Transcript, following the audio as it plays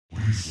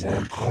Please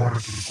like,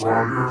 comment,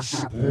 subscribe, and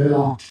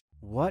support.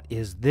 What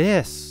is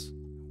this?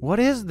 What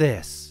is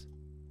this?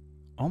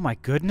 Oh my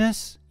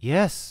goodness,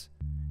 yes.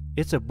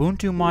 It's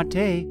Ubuntu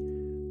Mate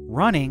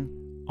running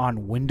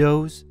on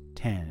Windows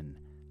 10.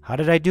 How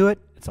did I do it?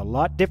 It's a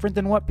lot different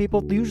than what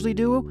people usually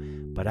do,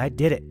 but I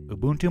did it.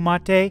 Ubuntu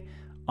Mate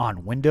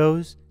on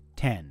Windows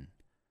 10.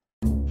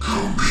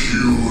 Computers,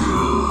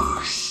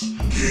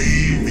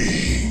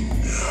 gaming,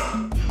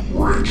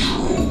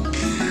 retro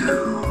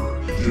gear,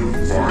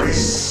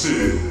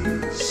 devices,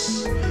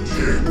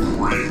 tech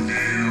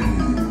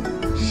reviews,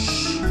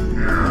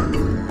 and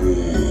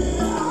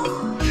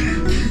more.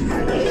 Kicking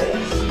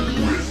off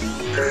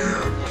with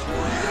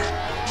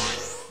add-apt.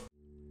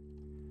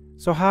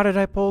 So how did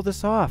I pull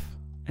this off?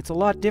 It's a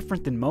lot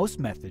different than most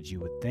methods, you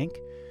would think.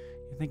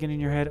 You're thinking in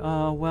your head,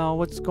 oh, well,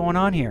 what's going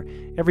on here?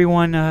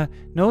 Everyone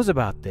knows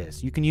about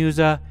this. You can use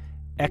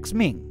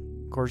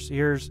Xming. Of course,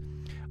 here's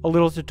a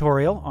little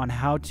tutorial on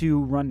how to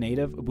run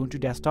native Ubuntu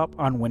desktop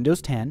on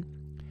Windows 10.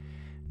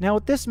 Now,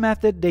 with this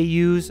method, they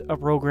use a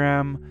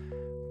program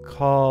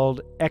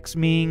called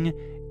Xming,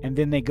 and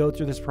then they go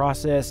through this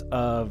process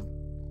of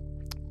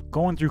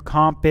going through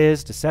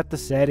Compiz to set the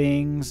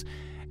settings,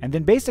 and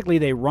then basically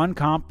they run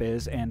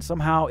Compiz, and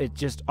somehow it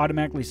just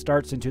automatically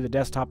starts into the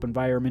desktop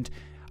environment.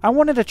 I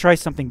wanted to try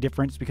something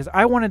different because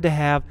I wanted to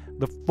have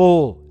the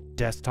full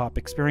desktop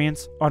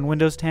experience on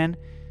Windows 10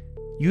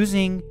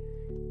 using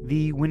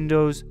the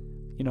Windows,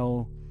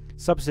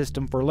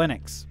 subsystem for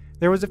Linux.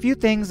 There was a few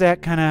things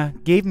that kind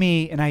of gave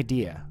me an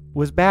idea.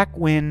 Was back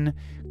when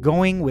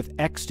going with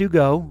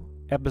X2Go,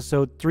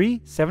 episode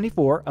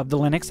 374 of the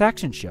Linux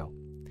Action Show.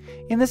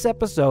 In this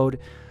episode,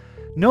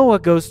 Noah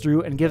goes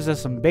through and gives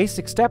us some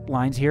basic step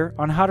lines here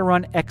on how to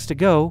run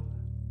X2Go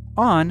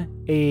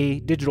on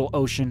a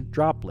DigitalOcean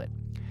droplet.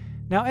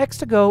 Now,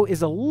 X2Go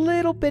is a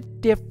little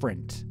bit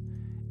different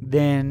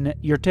than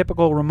your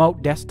typical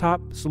remote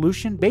desktop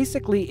solution.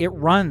 Basically, it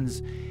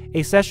runs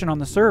a session on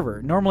the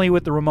server. Normally,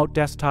 with the remote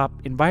desktop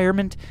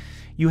environment,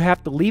 you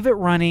have to leave it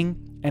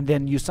running and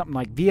then use something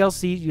like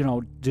VLC,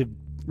 to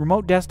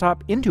remote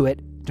desktop into it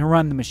to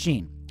run the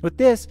machine. With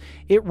this,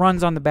 it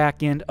runs on the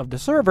back end of the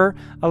server,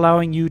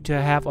 allowing you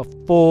to have a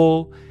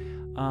full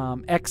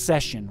X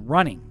session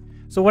running.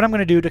 So what I'm going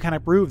to do to kind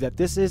of prove that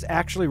this is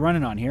actually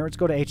running on here, let's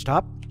go to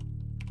htop.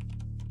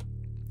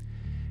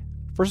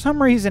 For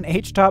some reason,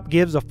 htop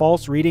gives a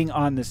false reading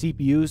on the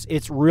CPUs.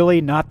 It's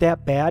really not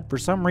that bad. For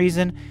some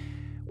reason,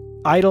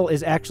 idle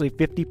is actually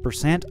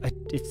 50%.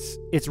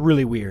 It's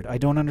really weird. I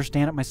don't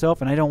understand it myself,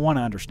 and I don't want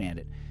to understand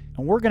it.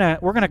 And we're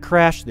gonna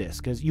crash this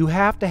because you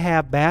have to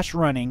have bash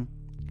running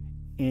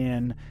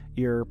in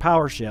your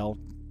PowerShell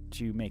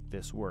to make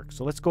this work.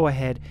 So let's go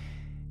ahead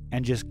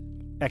and just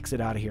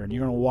exit out of here, and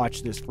you're gonna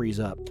watch this freeze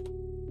up.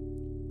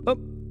 Oh,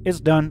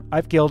 it's done.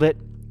 I've killed it.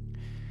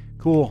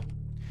 Cool.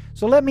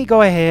 So let me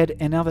go ahead,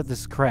 and now that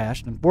this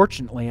crashed,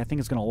 unfortunately, I think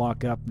it's going to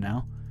lock up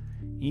now.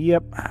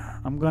 Yep,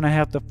 I'm going to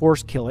have to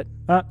force kill it.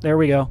 Ah, there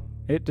we go.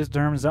 It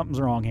determines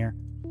something's wrong here.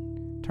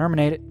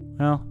 Terminate it.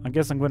 Well, I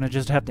guess I'm going to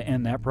just have to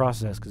end that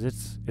process because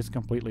it's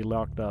completely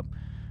locked up.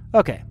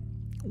 Okay,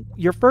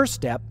 your first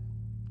step,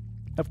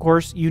 of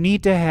course, you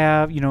need to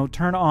have,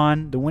 turn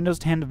on the Windows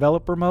 10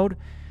 developer mode.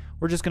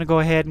 We're just going to go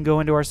ahead and go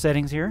into our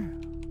settings here.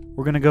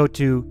 We're going to go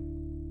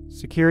to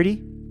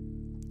Security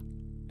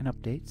and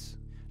Updates.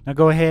 Now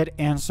go ahead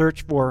and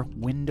search for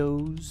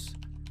Windows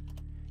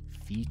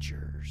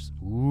Features.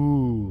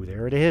 Ooh,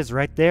 there it is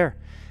right there.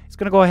 It's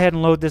going to go ahead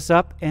and load this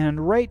up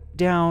and write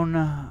down,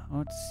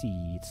 let's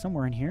see, it's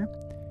somewhere in here.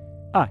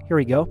 Ah, here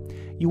we go.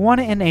 You want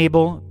to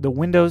enable the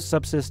Windows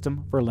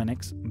Subsystem for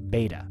Linux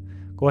beta.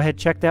 Go ahead,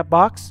 check that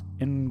box,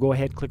 and go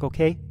ahead, click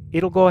OK.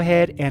 It'll go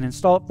ahead and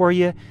install it for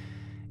you.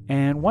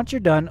 And once you're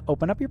done,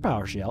 open up your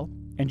PowerShell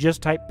and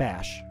just type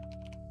bash.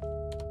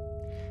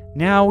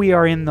 Now we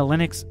are in the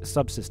Linux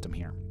subsystem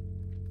here.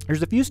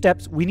 There's a few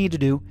steps we need to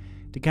do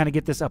to kind of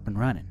get this up and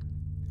running.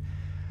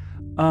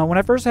 When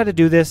I first had to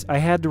do this, I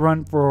had to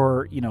run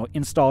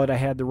install it. I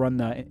had to run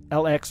the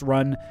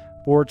lxrun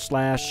 /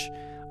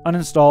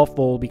 uninstall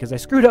full because I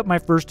screwed up my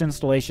first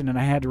installation and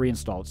I had to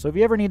reinstall it. So if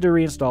you ever need to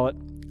reinstall it,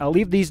 I'll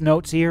leave these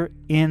notes here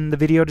in the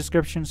video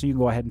description so you can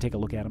go ahead and take a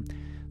look at them.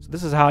 So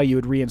this is how you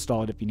would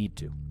reinstall it if you need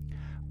to.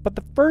 But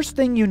the first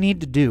thing you need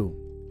to do,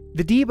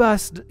 the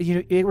dbus,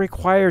 it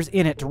requires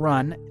init to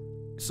run.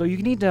 So you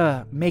need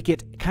to make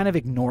it kind of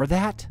ignore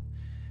that.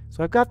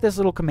 So I've got this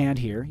little command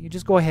here. You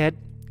just go ahead,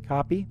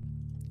 copy,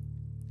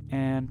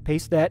 and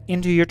paste that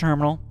into your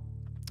terminal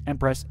and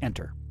press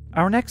enter.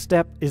 Our next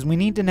step is we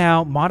need to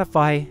now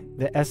modify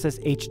the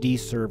Sshd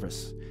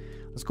service.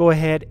 Let's go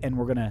ahead and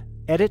we're going to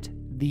edit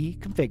the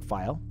config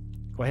file.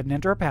 Go ahead and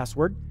enter a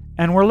password.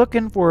 And we're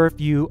looking for a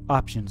few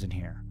options in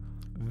here.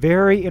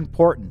 Very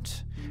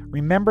important.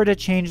 Remember to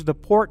change the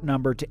port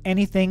number to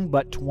anything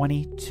but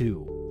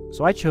 22.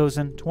 So I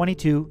chosen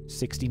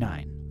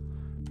 2269.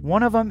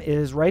 One of them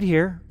is right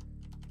here,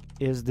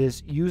 is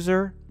this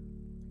user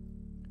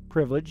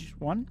privilege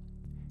one.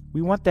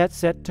 We want that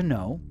set to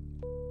no.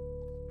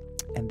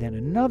 And then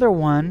another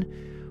one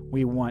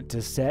we want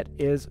to set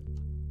is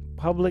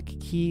public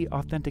key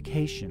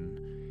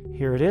authentication.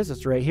 Here it is.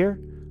 It's right here.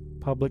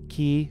 Public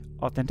key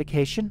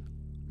authentication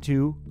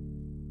to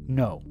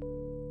no.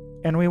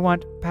 And we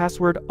want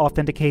password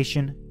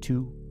authentication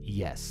to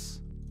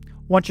yes.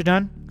 Once you're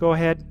done, go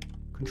ahead,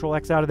 Control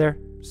X out of there,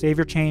 save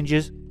your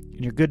changes, and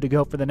you're good to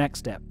go for the next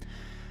step.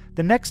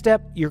 The next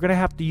step you're going to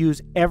have to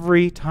use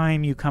every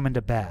time you come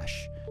into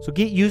Bash. So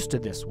get used to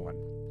this one.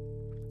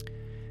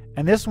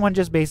 And this one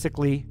just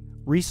basically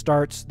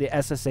restarts the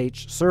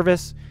SSH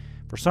service.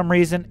 For some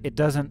reason, it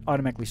doesn't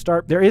automatically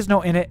start. There is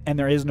no init and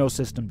there is no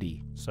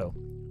systemd. So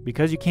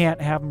because you can't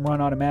have them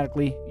run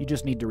automatically, you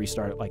just need to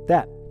restart it like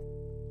that.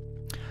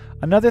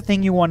 Another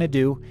thing you want to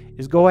do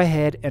is go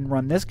ahead and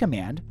run this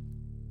command.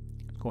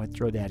 Go ahead and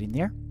throw that in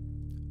there.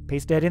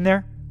 Paste that in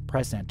there.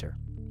 Press enter.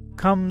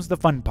 Comes the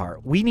fun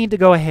part. We need to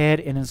go ahead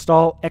and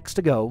install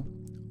X2Go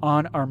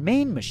on our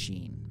main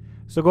machine.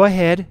 So go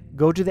ahead,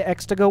 go to the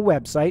X2Go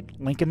website,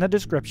 link in the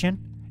description,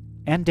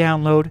 and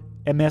download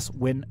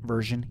MS-Win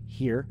version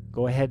here.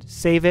 Go ahead,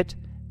 save it,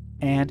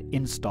 and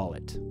install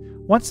it.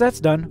 Once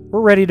that's done,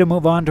 we're ready to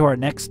move on to our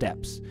next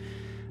steps.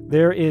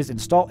 There is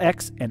install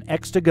X and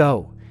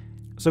X2Go.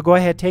 So go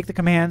ahead, take the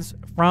commands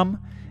from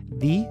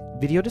the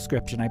video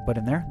description I put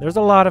in there. There's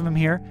a lot of them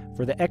here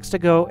for the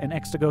X2Go and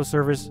X2Go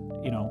servers,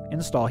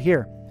 install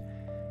here.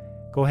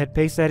 Go ahead,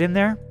 paste that in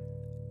there,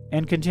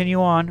 and continue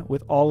on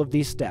with all of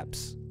these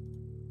steps.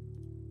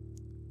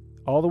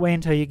 All the way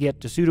until you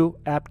get to sudo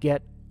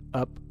apt-get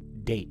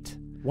update.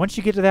 Once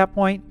you get to that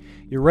point,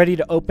 you're ready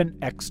to open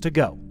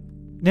X2Go.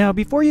 Now,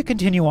 before you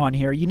continue on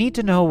here, you need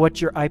to know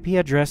what your IP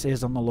address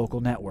is on the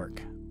local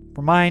network.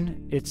 For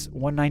mine, it's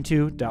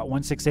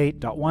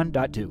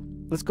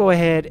 192.168.1.2. Let's go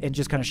ahead and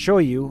just kind of show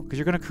you, because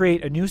you're going to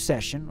create a new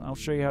session. I'll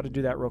show you how to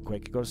do that real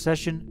quick. Go to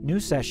Session, New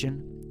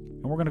Session,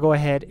 and we're going to go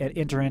ahead and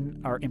enter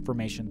in our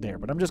information there.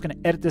 But I'm just going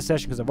to edit this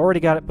session because I've already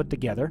got it put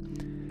together.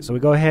 So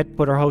we go ahead and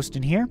put our host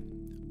in here,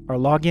 our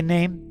login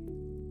name,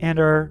 and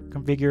our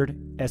configured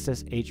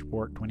SSH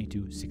port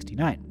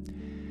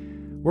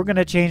 2269. We're going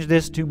to change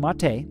this to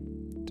Mate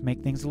to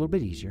make things a little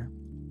bit easier.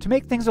 To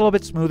make things a little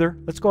bit smoother,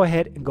 let's go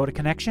ahead and go to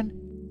Connection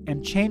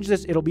and change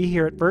this. It'll be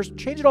here at first.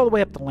 Change it all the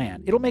way up to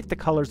LAN. It'll make the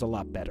colors a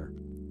lot better.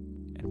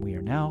 And we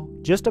are now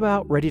just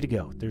about ready to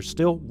go. There's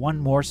still one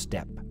more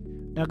step.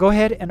 Now go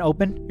ahead and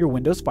open your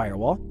Windows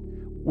Firewall.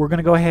 We're going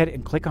to go ahead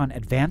and click on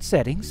Advanced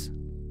Settings.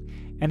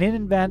 And in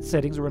Advanced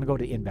Settings, we're going to go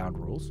to Inbound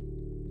Rules.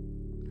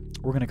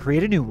 We're going to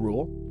create a new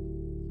rule.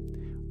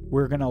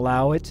 We're going to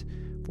allow it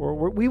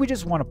for, we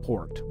just want a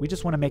port. We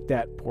just want to make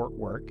that port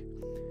work.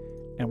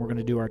 And we're going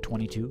to do our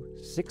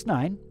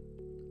 2269.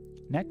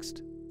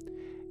 Next.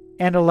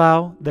 And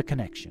allow the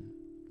connection.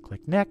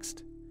 Click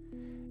Next.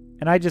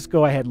 And I just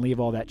go ahead and leave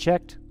all that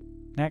checked.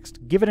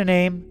 Next. Give it a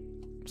name.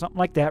 Something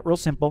like that. Real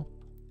simple.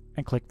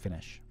 And click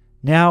Finish.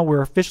 Now we're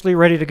officially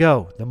ready to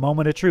go. The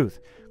moment of truth.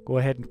 Go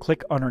ahead and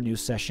click on our new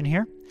session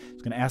here.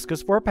 It's going to ask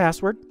us for a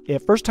password.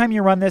 If first time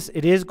you run this,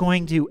 it is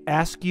going to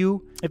ask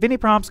you. If any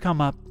prompts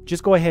come up,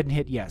 just go ahead and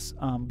hit yes.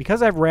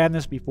 Because I've ran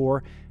this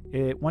before,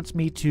 it wants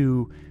me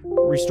to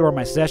restore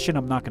my session.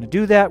 I'm not going to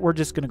do that. We're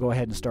just going to go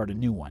ahead and start a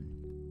new one.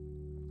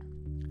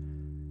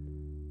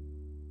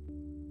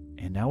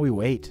 And now we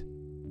wait.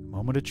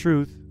 Moment of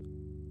truth.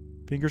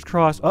 Fingers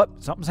crossed. Oh,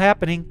 something's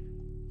happening.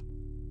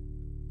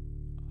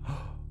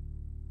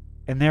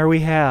 And there we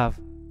have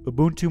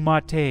Ubuntu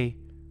Mate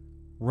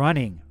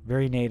running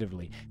very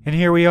natively. And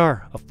here we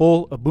are, a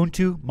full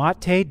Ubuntu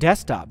Mate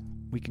desktop.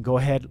 We can go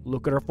ahead,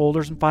 look at our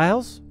folders and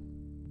files.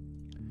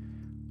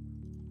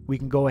 We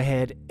can go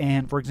ahead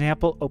and, for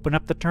example, open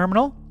up the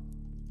terminal.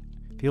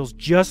 Feels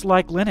just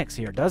like Linux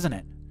here, doesn't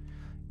it?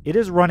 It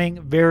is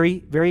running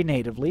very, very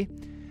natively.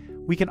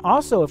 We can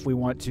also, if we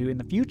want to, in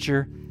the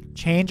future,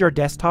 change our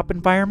desktop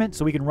environment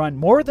so we can run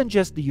more than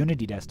just the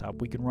Unity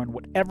desktop. We can run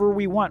whatever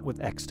we want with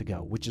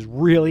X2Go, which is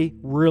really,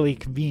 really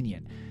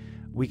convenient.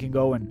 We can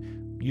go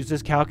and use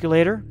this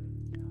calculator,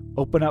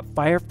 open up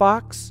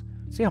Firefox,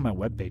 see how my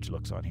web page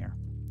looks on here.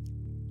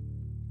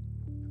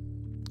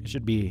 It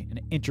should be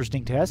an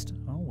interesting test.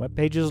 Oh, web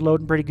page is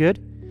loading pretty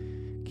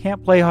good.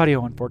 Can't play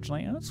audio,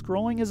 unfortunately. Oh,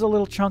 scrolling is a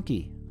little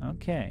chunky.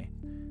 Okay,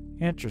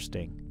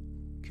 interesting.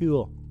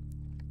 Cool.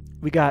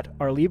 We got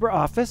our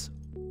LibreOffice.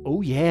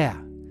 Oh, yeah.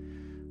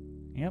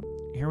 Yep,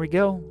 here we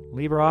go.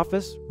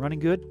 LibreOffice, running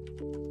good.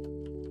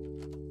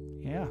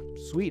 Yeah,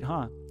 sweet,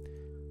 huh?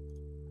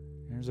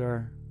 There's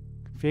our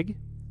config.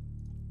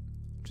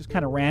 Just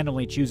kind of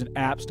randomly choosing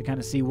apps to kind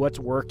of see what's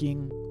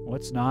working,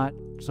 what's not.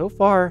 So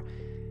far,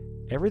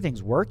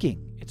 everything's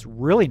working. It's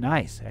really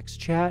nice.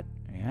 XChat,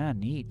 yeah,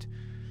 neat.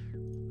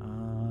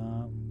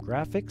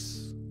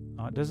 Graphics,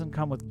 oh, it doesn't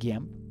come with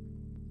GIMP.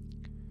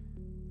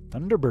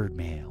 Thunderbird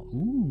mail,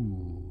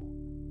 ooh.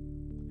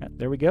 Yeah,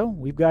 there we go,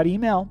 we've got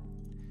email.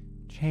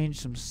 Change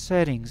some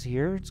settings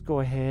here. Let's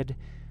go ahead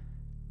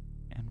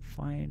and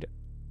find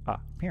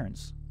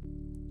appearance.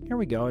 Here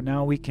we go.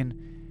 Now we can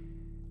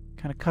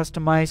kind of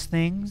customize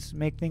things,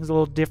 make things a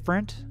little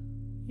different.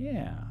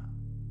 Yeah.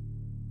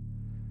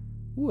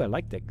 Ooh, I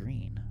like that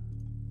green.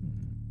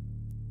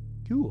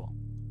 Cool.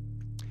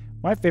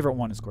 My favorite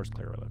one is, of course,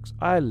 ClearLux.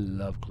 I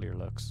love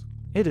ClearLux.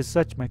 It is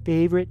such my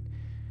favorite.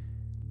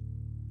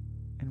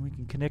 And we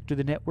can connect to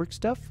the network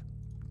stuff.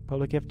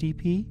 Public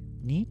FTP.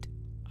 Neat.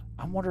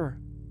 I wonder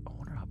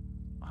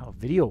how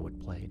video would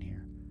play in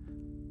here.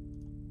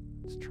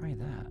 Let's try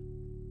that.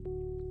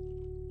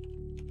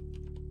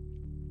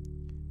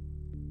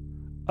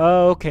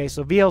 Okay,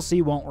 so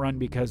VLC won't run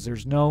because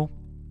there's no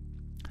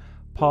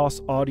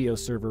POS audio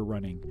server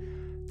running.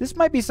 This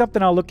might be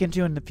something I'll look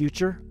into in the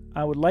future.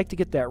 I would like to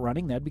get that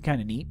running. That'd be kind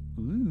of neat.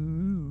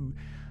 Ooh,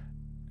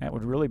 that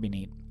would really be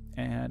neat.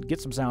 And get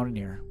some sound in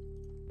here.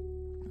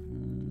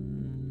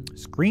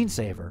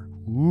 Screensaver.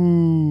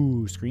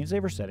 Ooh,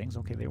 screensaver settings.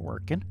 Okay, they're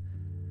working.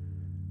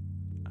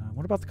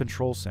 What about the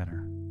control center?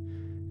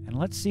 And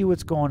let's see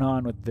what's going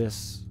on with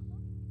this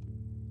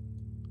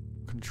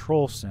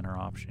control center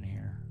option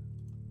here.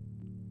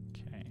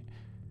 Okay.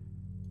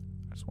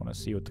 I just want to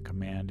see what the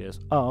command is.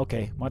 Oh,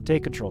 okay.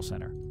 Mate control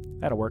center.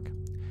 That'll work.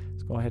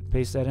 Let's go ahead and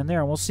paste that in there,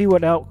 and we'll see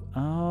what out.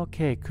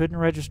 Okay, couldn't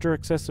register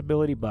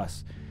accessibility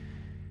bus.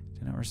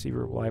 Did not receive a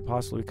reply,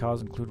 possibly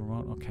cause include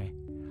remote. Okay.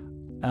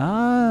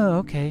 Ah,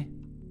 okay.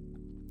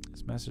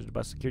 This message to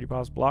bus security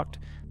policy blocked.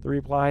 The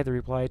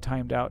reply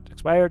timed out,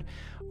 expired,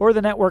 or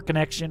the network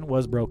connection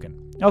was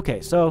broken.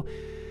 Okay, so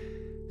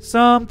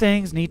some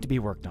things need to be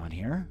worked on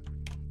here,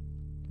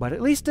 but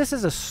at least this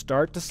is a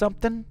start to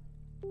something,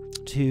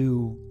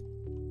 to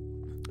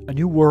a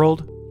new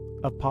world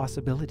of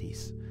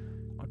possibilities.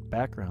 What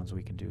backgrounds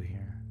we can do here?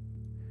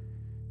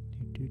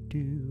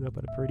 How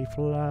about a pretty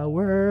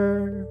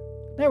flower?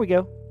 There we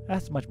go.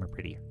 That's much more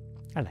prettier.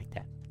 I like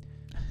that.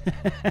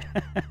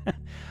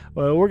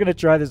 Well, we're going to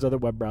try this other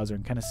web browser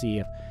and kind of see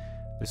if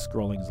the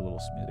scrolling is a little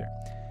smoother.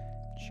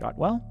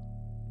 Shotwell.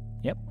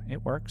 Yep,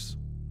 it works.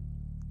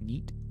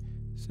 Neat.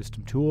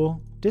 System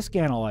tool. Disk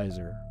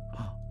analyzer.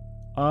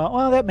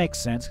 Well, that makes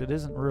sense.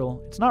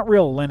 It's not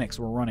real Linux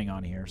we're running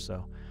on here,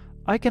 so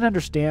I can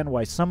understand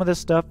why some of this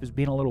stuff is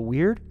being a little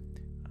weird.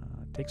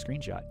 Take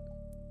screenshot.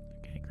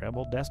 Okay, grab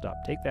old desktop.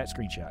 Take that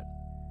screenshot.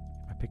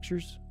 My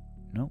pictures?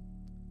 No.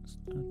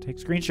 Take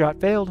screenshot.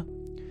 Failed.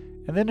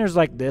 And then there's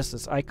like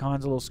this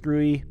icon's a little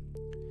screwy.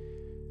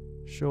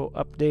 Show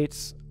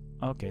updates.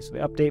 Okay, so the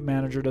update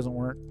manager doesn't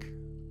work.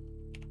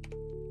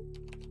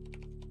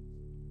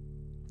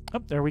 Oh,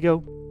 there we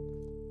go.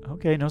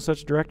 Okay, no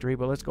such directory,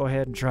 but let's go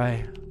ahead and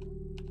try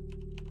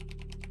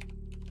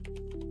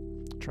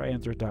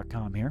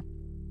Anthroid.com here.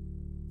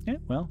 Yeah,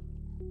 well.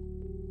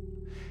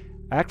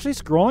 Actually,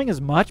 scrolling is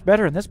much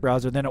better in this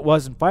browser than it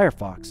was in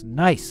Firefox.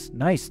 Nice,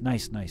 nice,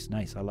 nice, nice,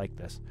 nice. I like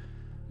this.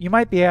 You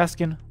might be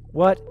asking,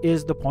 what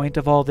is the point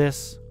of all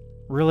this?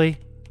 Really?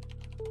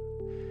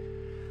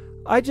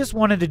 I just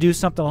wanted to do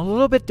something a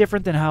little bit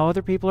different than how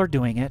other people are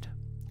doing it.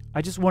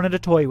 I just wanted to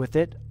toy with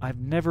it. I've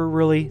never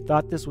really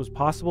thought this was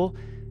possible.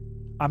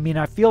 I mean,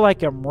 I feel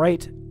like I'm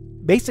right.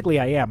 Basically,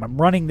 I am. I'm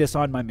running this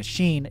on my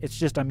machine. It's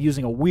just I'm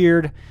using a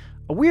weird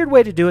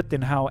way to do it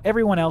than how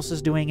everyone else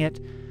is doing it.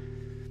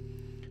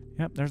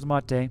 Yep, there's a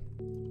mate.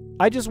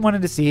 I just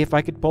wanted to see if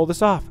I could pull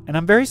this off, and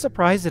I'm very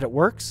surprised that it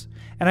works.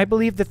 And I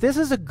believe that this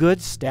is a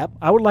good step.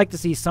 I would like to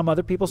see some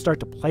other people start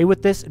to play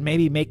with this and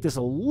maybe make this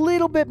a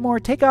little bit more.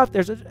 Take out.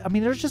 There's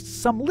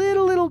just some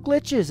little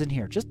glitches in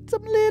here, just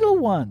some little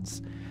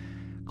ones.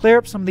 Clear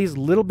up some of these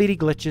little bitty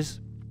glitches,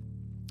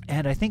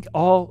 and I think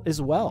all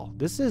is well.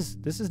 This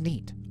is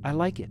neat. I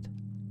like it.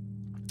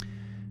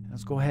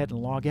 Let's go ahead and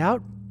log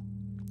out.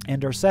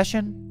 End our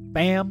session.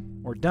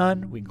 Bam, we're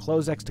done. We can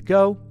close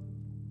X2Go.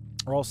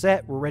 We're all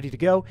set. We're ready to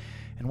go.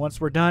 And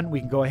once we're done, we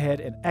can go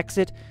ahead and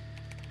exit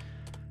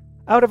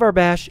out of our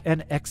bash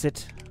and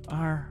exit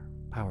our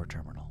power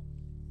terminal.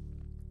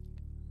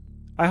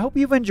 I hope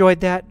you've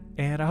enjoyed that,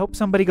 and I hope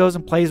somebody goes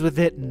and plays with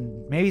it,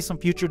 and maybe some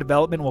future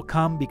development will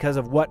come because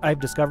of what I've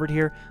discovered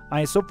here.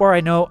 So far I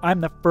know I'm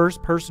the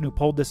first person who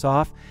pulled this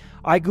off.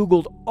 I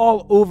Googled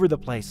all over the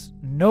place.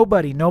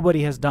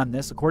 Nobody has done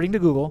this according to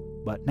Google,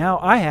 but now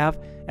I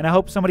have, and I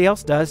hope somebody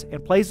else does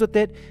and plays with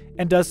it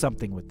and does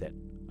something with it.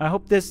 I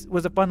hope this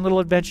was a fun little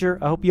adventure.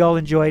 I hope you all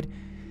enjoyed.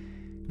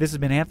 This has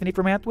been Anthony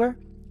from Anthware.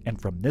 And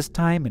from this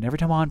time and every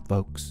time on,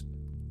 folks,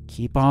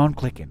 keep on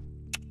clicking.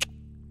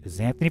 This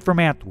is Anthony from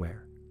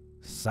Anthware,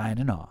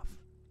 signing off.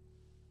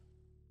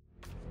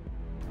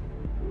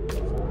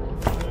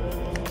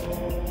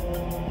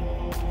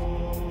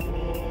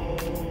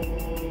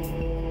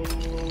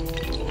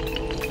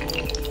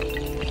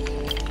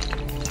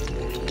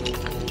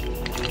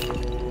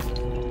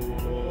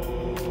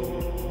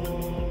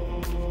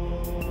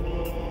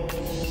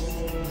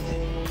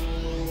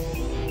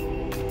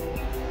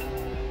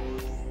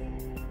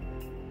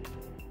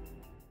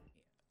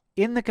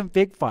 In the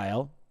config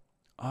file,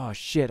 oh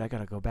shit, I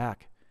gotta go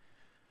back.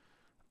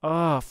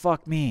 Oh,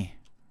 fuck me.